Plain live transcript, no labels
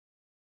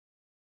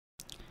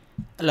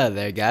Hello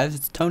there guys,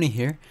 it's Tony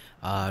here.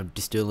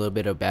 Just doing a little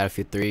bit of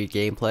Battlefield 3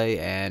 gameplay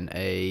and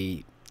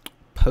a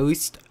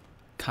post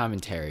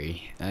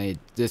commentary.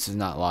 This is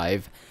not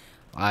live.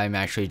 I'm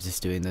actually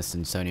just doing this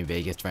in Sony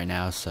Vegas right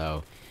now,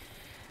 so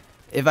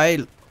if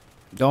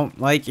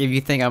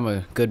you think I'm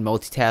a good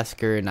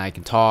multitasker and I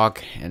can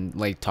talk and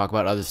talk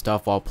about other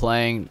stuff while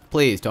playing,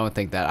 please don't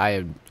think that I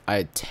am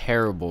a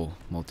terrible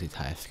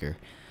multitasker.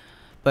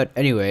 But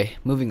anyway,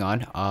 moving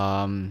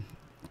on.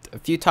 A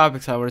few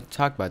topics I want to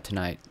talk about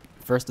tonight.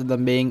 First of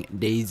them being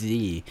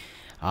DayZ.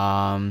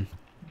 I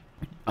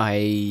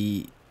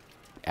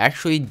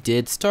actually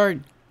did start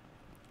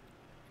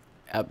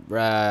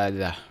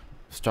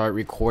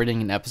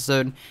recording an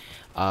episode.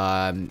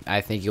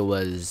 I think it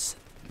was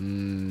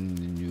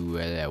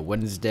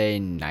Wednesday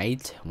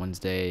night,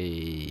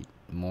 Wednesday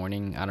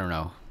morning. I don't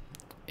know.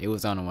 It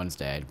was on a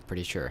Wednesday, I'm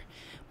pretty sure.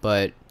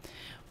 But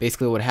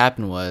basically, what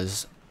happened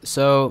was,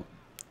 so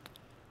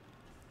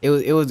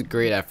it was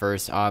great at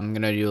first. I'm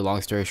gonna do a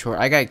long story short.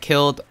 I got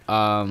killed.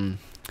 Not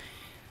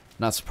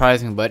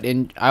surprising, but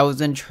I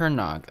was in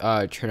Chernovsk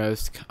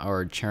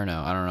or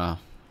Cherno. I don't know.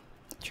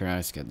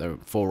 Chernovsk, the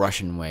full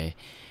Russian way.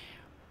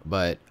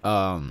 But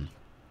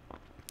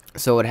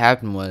so what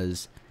happened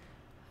was,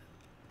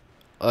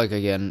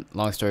 again,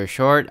 long story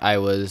short, I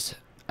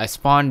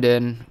spawned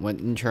in, went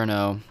in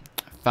Cherno,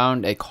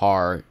 found a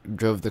car,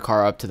 drove the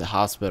car up to the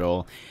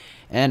hospital,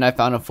 and I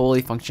found a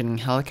fully functioning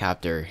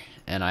helicopter,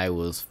 and I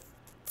was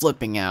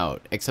flipping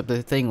out. Except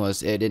the thing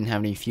was, it didn't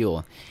have any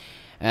fuel,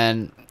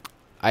 and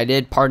I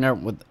did partner up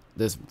with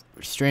this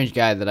strange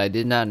guy that I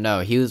did not know.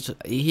 He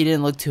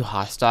didn't look too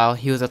hostile.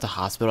 He was at the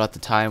hospital at the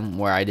time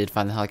where I did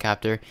find the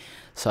helicopter,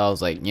 so I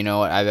was like, you know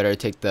what, I better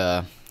take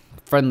the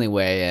friendly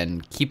way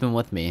and keep him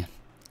with me.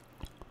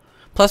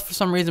 Plus, for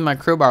some reason, my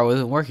crowbar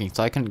wasn't working,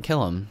 so I couldn't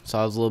kill him, so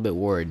I was a little bit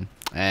worried.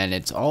 And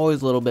it's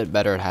always a little bit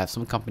better to have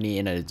some company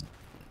in a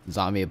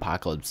zombie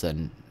apocalypse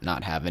than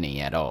not have any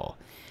at all.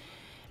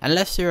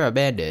 Unless you're a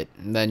bandit,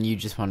 then you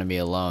just want to be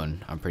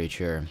alone, I'm pretty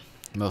sure.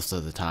 Most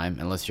of the time,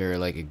 unless you're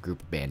like a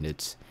group of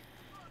bandits.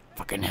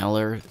 Fucking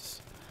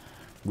hellers.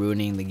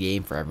 Ruining the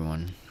game for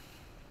everyone.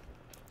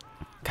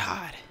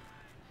 God.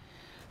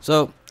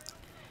 So,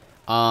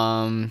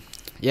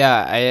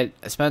 yeah,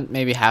 I spent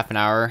maybe half an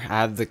hour.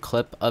 I have the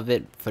clip of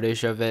it,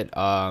 footage of it.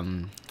 I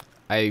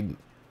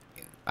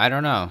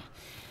don't know.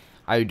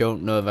 I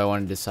don't know if I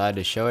want to decide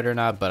to show it or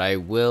not, but I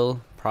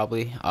will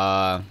probably.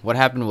 What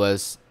happened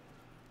was,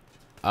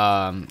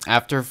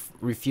 after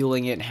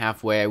refueling it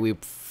halfway,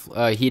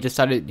 he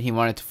decided he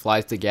wanted to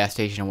fly to the gas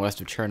station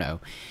west of Cherno,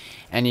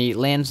 and he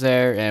lands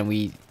there, and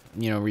we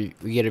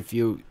get a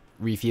few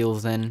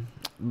refuels in,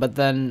 but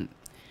then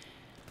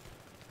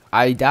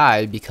I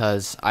die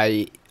because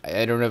I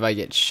don't know if I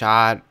get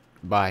shot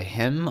by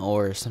him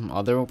or some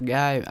other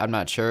guy. I'm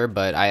not sure,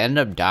 but I end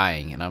up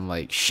dying, and I'm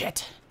like,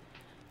 shit.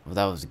 Well,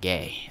 that was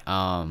gay.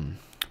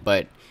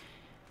 But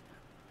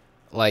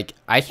like,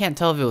 I can't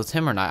tell if it was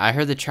him or not. I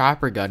heard the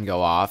chopper gun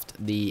go off,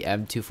 the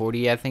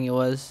M240, I think it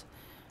was.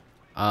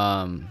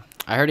 I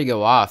heard it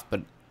go off,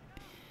 but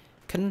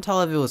couldn't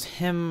tell if it was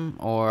him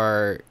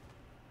or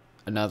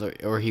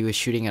he was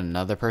shooting at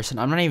another person.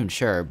 I'm not even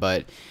sure,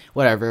 but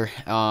whatever.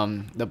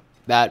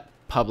 That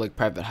public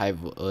private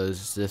hive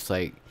was just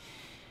like,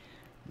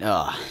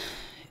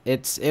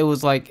 it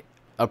was like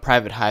a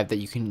private hive that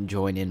you can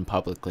join in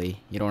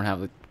publicly. You don't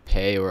have to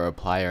pay or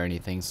apply or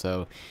anything.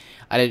 So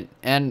I didn't.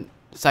 And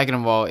second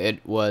of all, it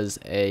was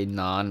a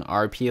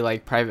non-RP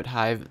like private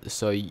hive,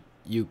 so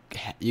you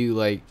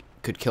like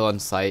could kill on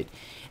sight,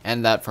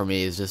 and that for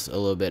me is just a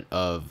little bit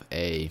of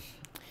a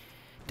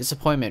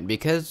disappointment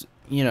because,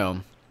 you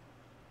know,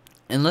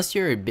 unless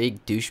you're a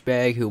big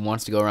douchebag who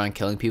wants to go around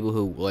killing people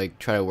who like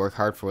try to work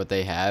hard for what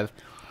they have,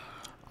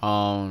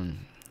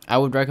 I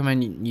would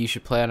recommend you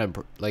should play on a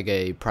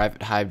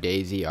private hive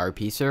DayZ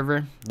RP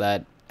server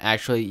that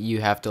actually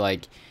you have to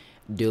like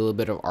do a little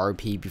bit of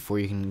RP before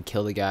you can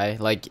kill the guy.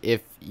 Like,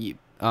 if you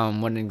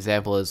one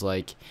example is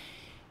like,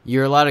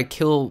 you're allowed to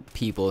kill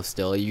people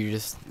still, you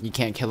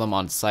can't kill them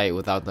on sight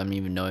without them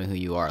even knowing who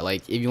you are.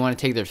 Like, if you want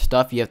to take their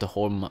stuff, you have to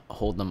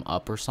hold them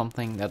up or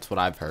something. That's what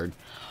I've heard.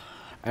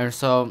 And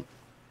so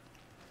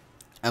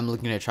I'm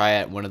looking to try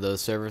at one of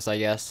those servers, I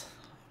guess.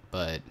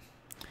 But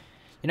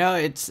you know,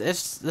 it's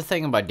the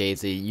thing about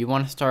DayZ. You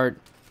want to start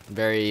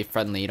very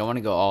friendly. You don't want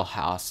to go all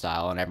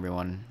hostile on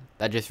everyone.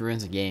 That just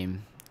ruins the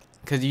game.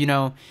 Cause you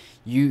know,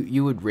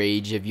 you would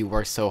rage if you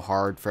work so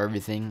hard for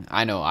everything.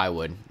 I know I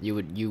would.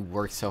 You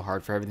work so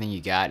hard for everything you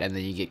got, and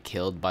then you get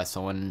killed by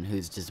someone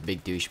who's just a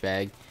big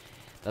douchebag.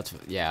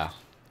 Yeah,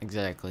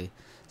 exactly.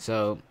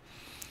 So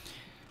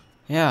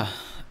yeah,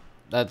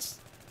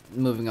 that's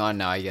moving on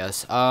now, I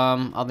guess.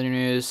 Other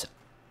news,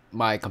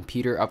 my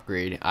computer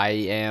upgrade. I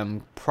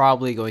am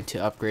probably going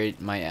to upgrade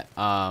my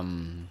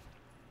I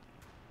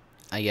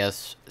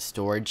guess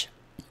storage,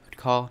 you would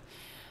call.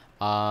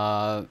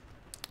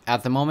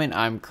 At the moment,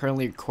 I'm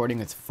currently recording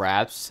with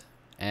Fraps,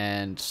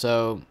 and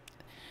so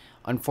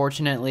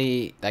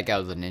unfortunately, that guy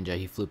was a ninja.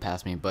 He flew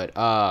past me, but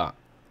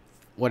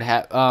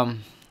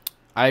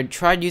I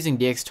tried using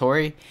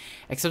dxtory,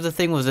 except the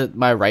thing was that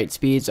my write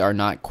speeds are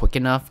not quick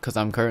enough because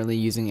I'm currently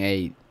using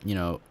a, you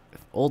know,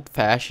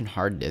 old-fashioned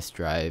hard disk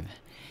drive,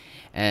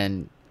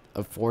 and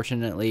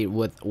unfortunately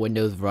with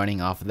Windows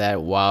running off of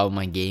that while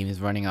my game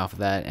is running off of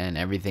that and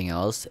everything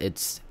else,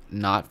 it's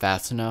not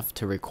fast enough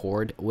to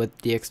record with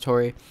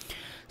dxtory.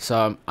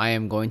 So I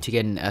am going to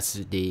get an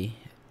SSD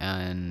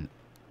and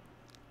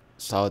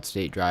solid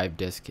state drive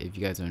disk, if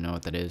you guys don't know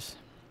what that is.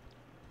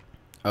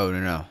 Oh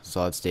no,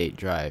 solid state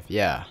drive,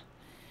 yeah.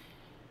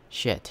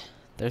 Shit,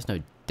 there's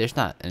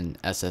not an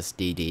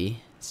SSDD,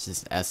 it's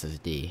just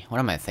SSD. What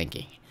am I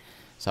thinking?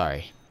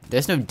 Sorry,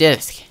 there's no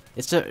disk.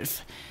 It's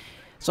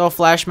all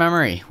flash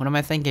memory. What am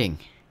I thinking?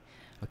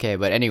 Okay,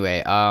 but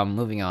anyway,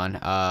 moving on.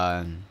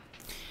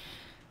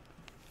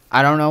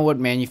 I don't know what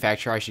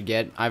manufacturer I should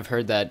get. I've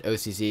heard that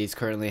OCC is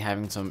currently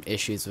having some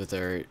issues with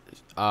their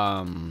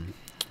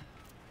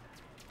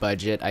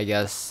budget, I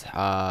guess.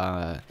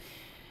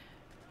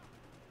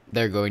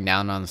 They're going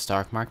down on the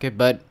stock market,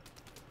 but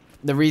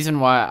the reason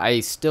why I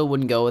still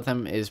wouldn't go with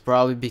them is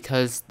probably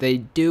because they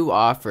do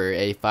offer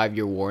a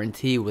 5-year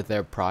warranty with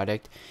their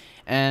product.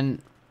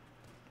 And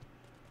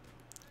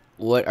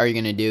what are you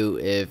gonna do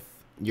if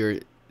your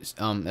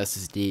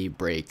SSD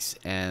breaks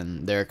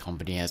and their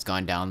company has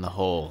gone down the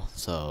hole?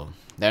 So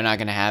they're not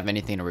gonna have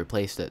anything to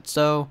replace it.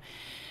 So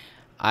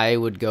I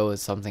would go with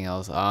something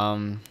else.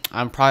 I'm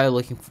probably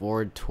looking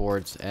forward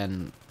towards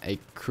a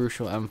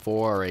Crucial M4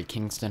 or a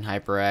Kingston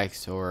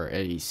HyperX or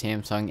a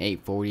Samsung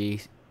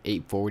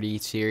 840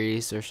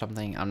 series or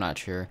something. I'm not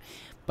sure,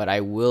 but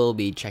I will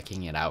be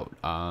checking it out.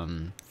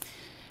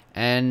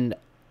 And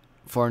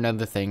for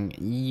another thing,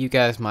 you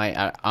guys might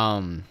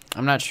I'm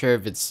not sure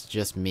if it's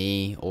just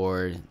me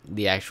or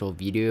the actual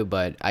video,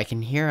 but I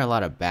can hear a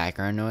lot of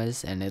background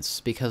noise, and it's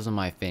because of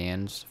my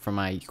fans from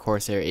my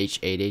Corsair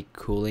H80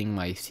 cooling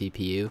my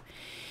CPU.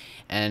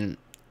 And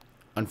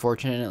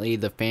unfortunately,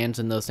 the fans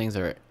in those things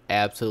are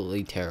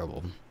absolutely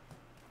terrible.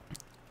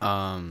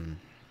 They're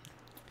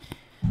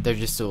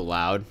just so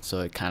loud, so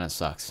it kind of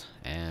sucks.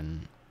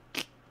 And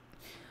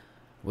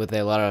with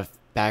a lot of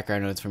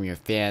background noise from your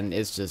fan,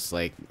 it's just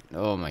like,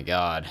 oh my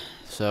god.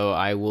 So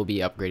I will be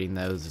upgrading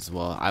those as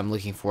well. I'm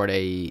looking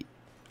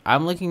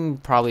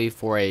probably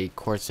for a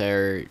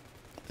Corsair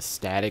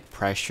static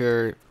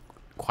pressure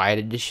quiet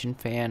edition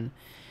fan.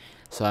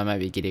 So I might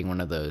be getting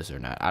one of those or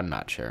not. I'm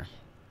not sure.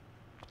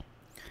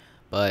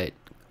 But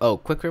oh,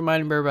 quick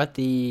reminder about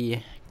the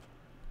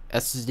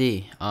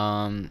SSD.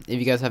 If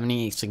you guys have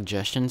any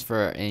suggestions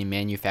for a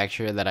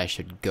manufacturer that I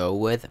should go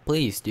with,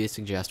 please do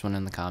suggest one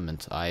in the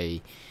comments.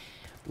 I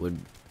would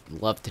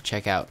love to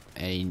check out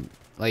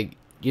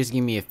just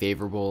give me a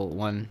favorable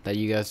one that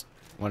you guys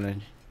want to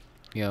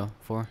go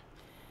for,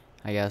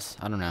 I guess.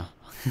 I don't know.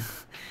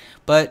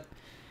 But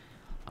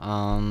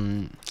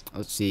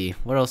let's see,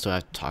 what else do I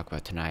have to talk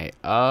about tonight?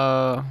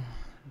 I'm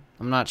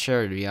not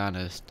sure, to be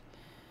honest.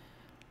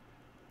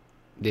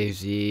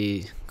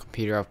 DayZ,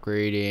 computer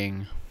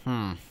upgrading.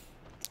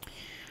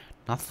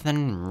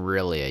 Nothing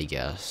really, I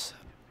guess.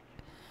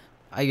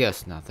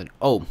 Nothing.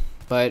 Oh,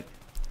 but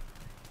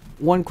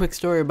one quick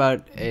story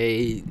about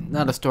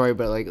not a story,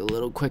 but like a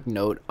little quick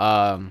note.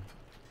 I'm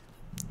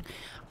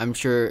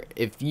sure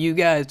if you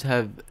guys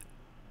have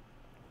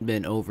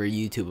been over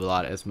YouTube a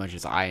lot as much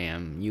as I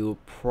am,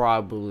 you've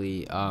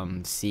probably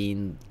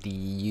seen the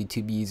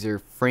YouTube user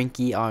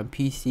Frankie on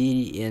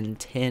PC in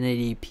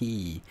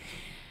 1080p.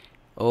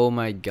 Oh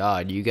my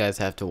god, you guys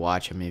have to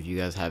watch him if you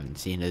guys haven't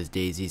seen his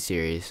DayZ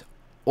series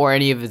or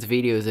any of his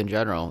videos in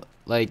general.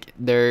 Like,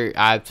 they're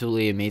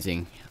absolutely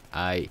amazing.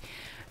 I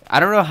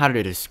don't know how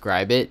to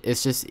describe it.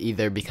 It's just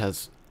either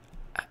because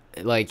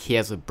like he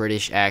has a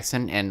British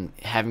accent, and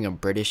having a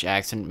British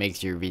accent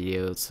makes your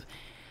videos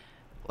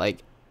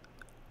like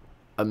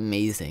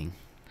amazing.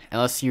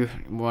 Unless you're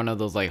one of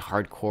those like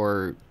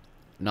hardcore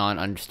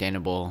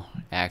non-understandable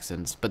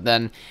accents. But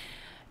then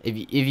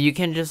if you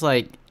can just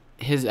like,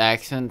 his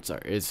accents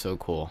is so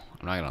cool.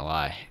 I'm not gonna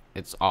lie,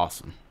 it's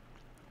awesome,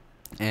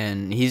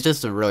 and he's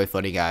just a really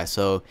funny guy.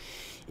 So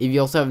if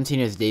you also haven't seen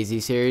his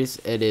DayZ series,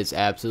 it is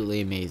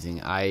absolutely amazing.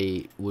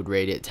 I would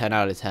rate it 10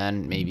 out of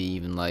 10, maybe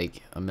even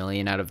like a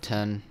million out of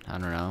 10. I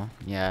don't know.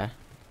 Yeah, a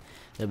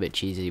little bit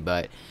cheesy,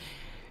 but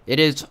it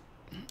is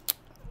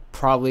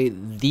probably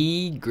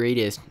the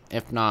greatest,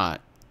 if not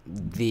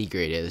the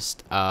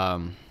greatest,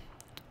 DayZ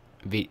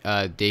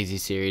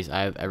series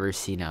I've ever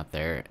seen out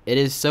there. It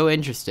is so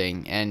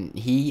interesting, and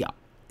he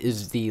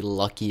is the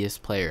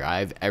luckiest player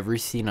I've ever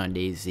seen on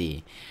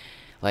DayZ.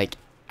 Like,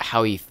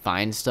 how he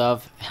finds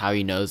stuff, how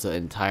he knows the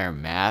entire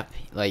map,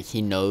 like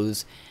he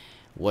knows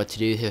what to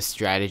do, his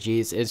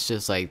strategies. It's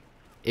just like,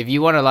 if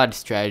you want a lot of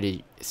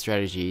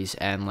strategies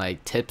and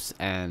like tips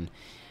and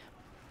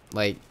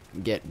like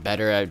get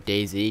better at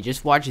DayZ,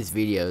 just watch his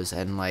videos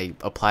and like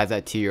apply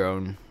that to your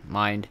own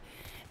mind,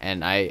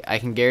 and I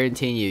can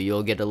guarantee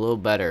you'll get a little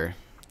better,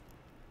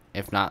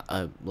 if not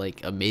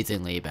like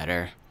amazingly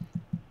better.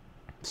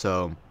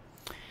 So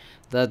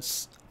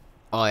that's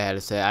all I had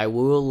to say. I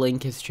will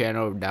link his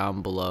channel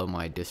down below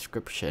my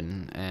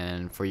description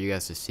and for you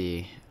guys to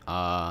see.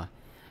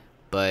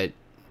 but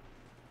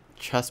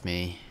trust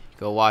me,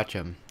 go watch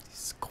him.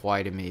 He's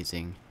quite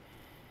amazing.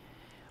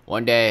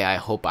 One day I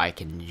hope I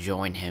can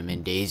join him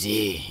in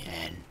DayZ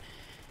and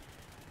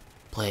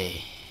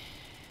play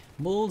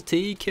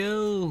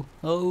multi-kill.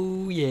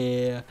 Oh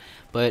yeah.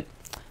 But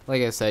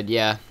like I said,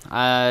 yeah,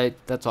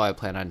 that's all I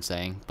plan on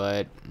saying.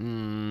 But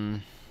I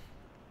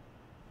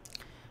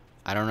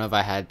don't know if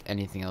I had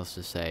anything else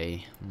to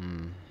say.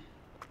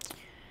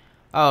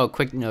 Oh,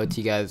 quick note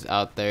to you guys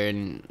out there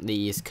in the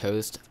East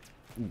Coast.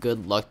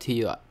 Good luck to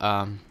you.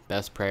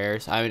 Best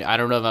prayers. I mean, I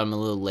don't know if I'm a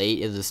little late.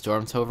 Is the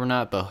storm's over or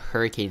not? But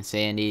Hurricane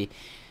Sandy.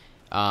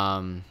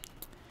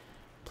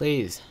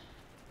 Please,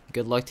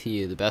 good luck to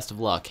you. The best of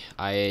luck.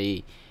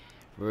 I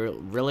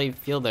really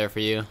feel there for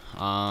you.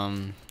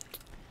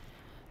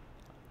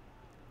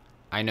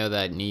 I know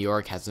that New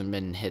York hasn't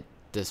been hit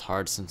this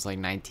hard since like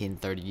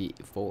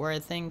 1934, I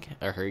think,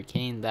 a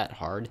hurricane that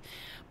hard.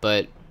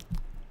 But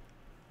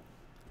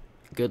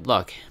good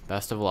luck.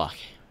 Best of luck.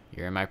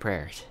 You're in my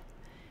prayers.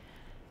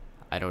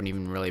 I don't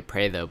even really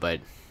pray though, but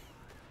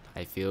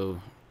I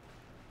feel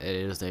it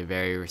is a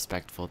very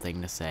respectful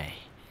thing to say.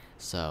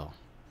 So,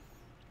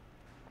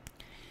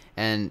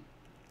 and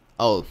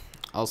oh,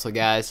 also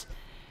guys,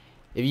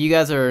 if you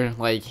guys are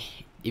like,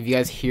 if you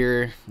guys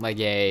hear like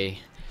a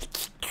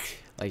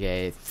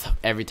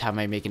every time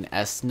I make an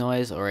S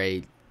noise or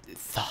a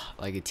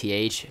like a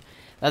TH,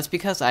 that's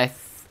because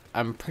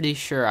I'm pretty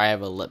sure I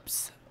have a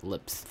lips,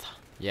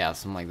 yeah,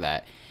 something like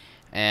that.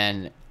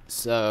 And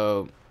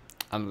so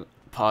I'm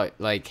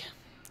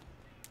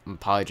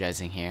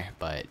apologizing here,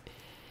 but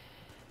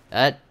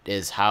that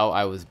is how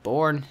I was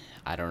born.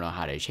 I don't know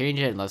how to change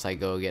it unless I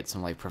go get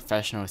some like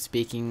professional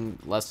speaking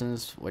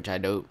lessons, which I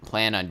don't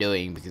plan on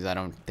doing because I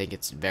don't think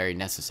it's very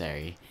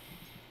necessary.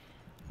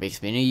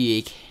 Makes me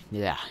unique.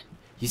 Yeah.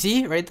 You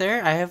see right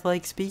there? I have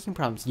like speaking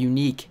problems.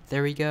 Unique.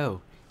 There we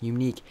go.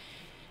 Unique.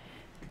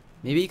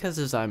 Maybe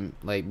because I'm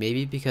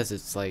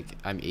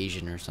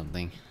Asian or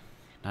something.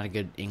 Not a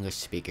good English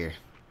speaker.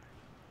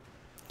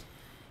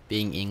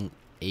 Being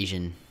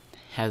Asian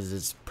has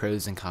its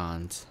pros and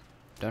cons.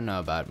 Don't know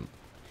about them.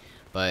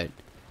 But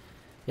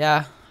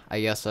yeah,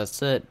 I guess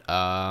that's it.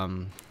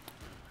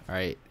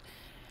 Alright.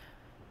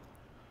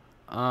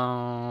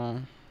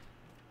 Other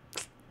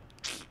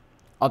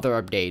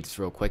updates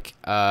real quick.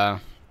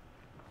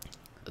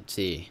 Let's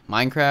see.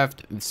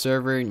 Minecraft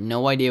server,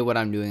 no idea what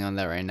I'm doing on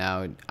that right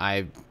now.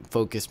 I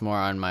focus more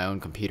on my own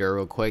computer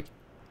real quick.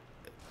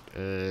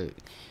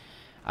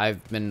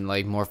 I've been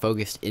like more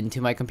focused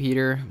into my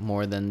computer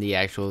more than the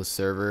actual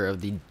server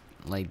of the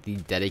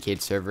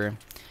dedicated server.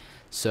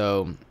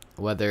 So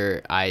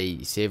whether I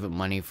save up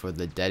money for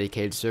the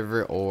dedicated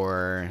server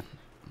or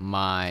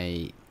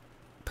my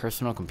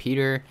personal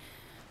computer,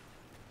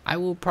 I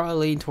will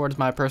probably lean towards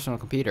my personal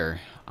computer.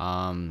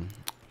 I'm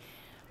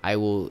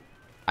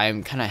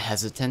kind of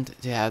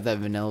hesitant to have that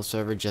vanilla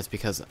server just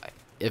because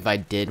if I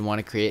did want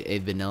to create a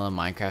vanilla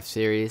Minecraft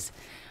series,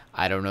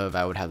 I don't know if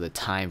I would have the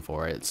time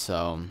for it.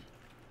 So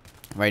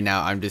right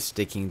now I'm just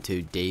sticking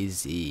to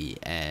DayZ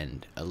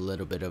and a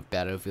little bit of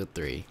Battlefield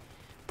 3.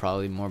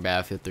 Probably more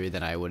Battlefield 3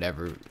 than I would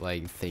ever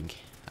think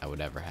I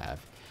would ever have.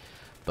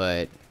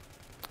 But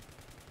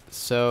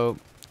so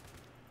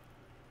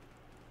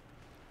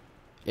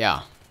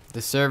yeah,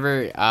 the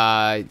server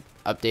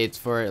updates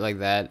for it like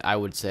that, I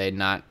would say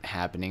not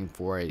happening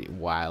for a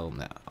while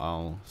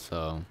now.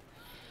 So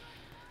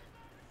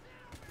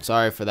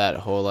sorry for that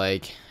whole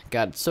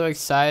got so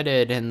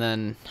excited and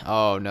then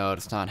oh no,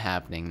 it's not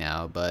happening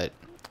now. But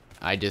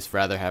I just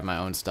rather have my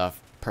own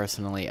stuff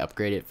personally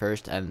upgrade it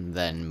first and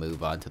then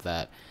move on to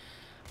that.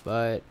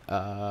 But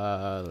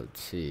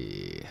let's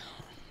see,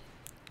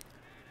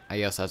 I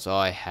guess that's all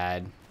I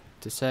had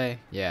to say.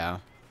 Yeah,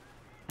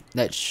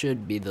 that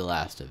should be the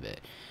last of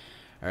it.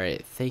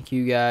 Alright, thank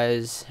you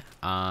guys.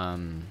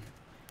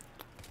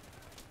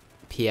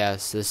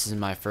 P.S. This is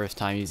my first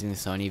time using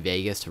Sony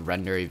Vegas to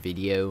render a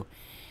video,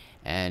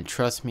 and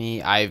trust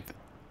me, I've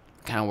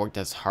kind of worked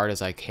as hard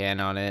as I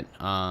can on it.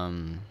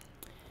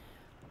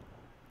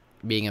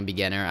 Being a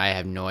beginner, I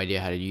have no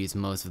idea how to use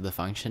most of the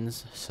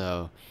functions,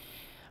 so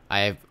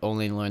I've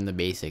only learned the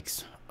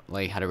basics,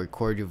 like how to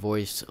record your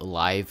voice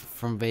live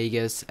from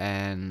Vegas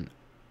and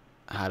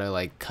how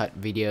to cut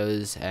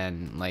videos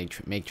and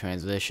make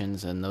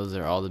transitions, and those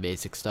are all the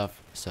basic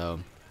stuff. So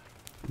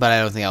but I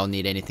don't think I'll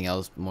need anything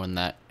else more than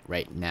that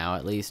right now,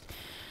 at least.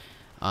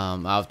 I'll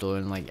have to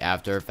learn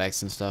After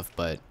Effects and stuff,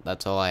 but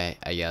that's all I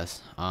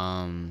guess.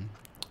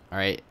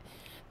 Alright,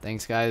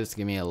 thanks guys.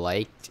 Give me a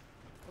like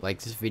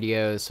this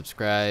video,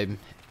 subscribe,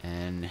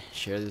 and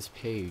share this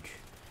page.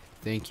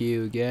 Thank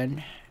you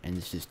again, and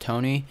this is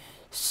Toni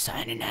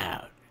signing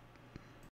out.